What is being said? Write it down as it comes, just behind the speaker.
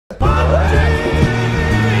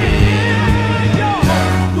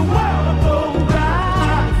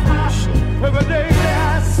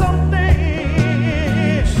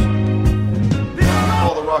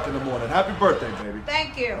Happy birthday, baby.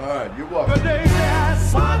 Thank you. All right, you're welcome.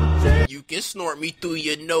 You can snort me through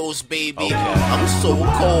your nose, baby. Okay. I'm so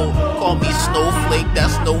cold, call me snowflake.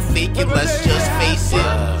 That's no faking, let's just face it.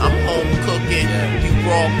 I'm home cooking, you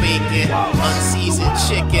raw bacon, unseasoned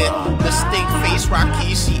chicken. The stink face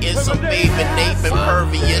Rakishi and some baby Nate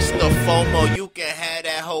impervious. The FOMO, you can have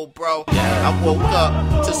that hoe, bro. I woke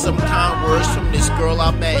up to some kind words from this girl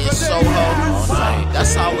I met in Soho.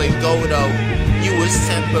 That's how it go though. You was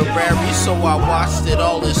temporary, so I watched it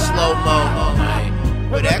all in slow-mo.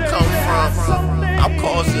 Where that come from? I'll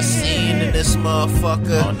cause a scene in this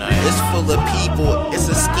motherfucker. It's full of people. It's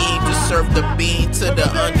a scheme to serve the bean to the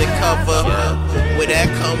undercover. Where that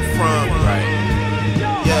come from?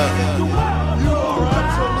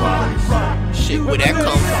 Shit, where that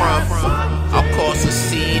come from? I'll cause a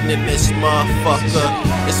scene in this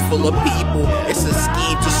motherfucker. It's full of people. It's a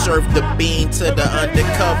scheme to serve the bean to the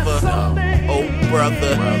undercover. Oh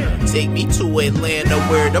brother, take me to Atlanta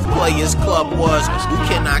where the Players Club was. You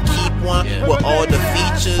cannot keep one with all the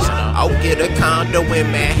features. I'll get a condo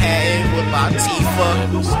in Manhattan with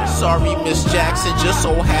Latifah. Sorry Miss Jackson, just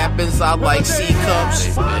so happens I like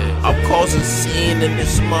C-cups. I'll cause a scene in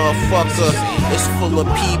this motherfucker. It's full of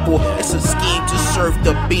people. It's a scheme to serve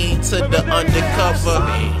the bean to the undercover.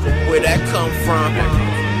 Where that come from?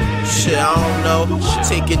 Shit, I don't know.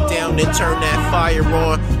 Take it down and turn that fire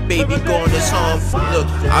on. Baby Gone is home. Look,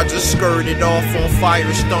 I just skirted off on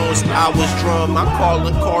Firestones. I was drum. My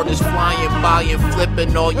calling card is flying by and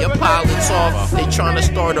flipping all your pilots off. They trying to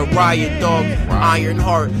start a riot, dog. Iron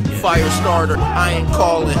Heart, fire starter. I ain't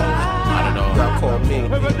calling. I don't know. Y'all call me.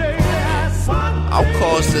 I'll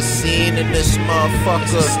cause a scene in this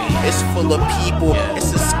motherfucker. It's full of people.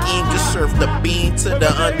 It's a scheme to serve the bean to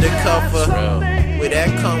the undercover. Where that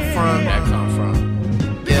come from?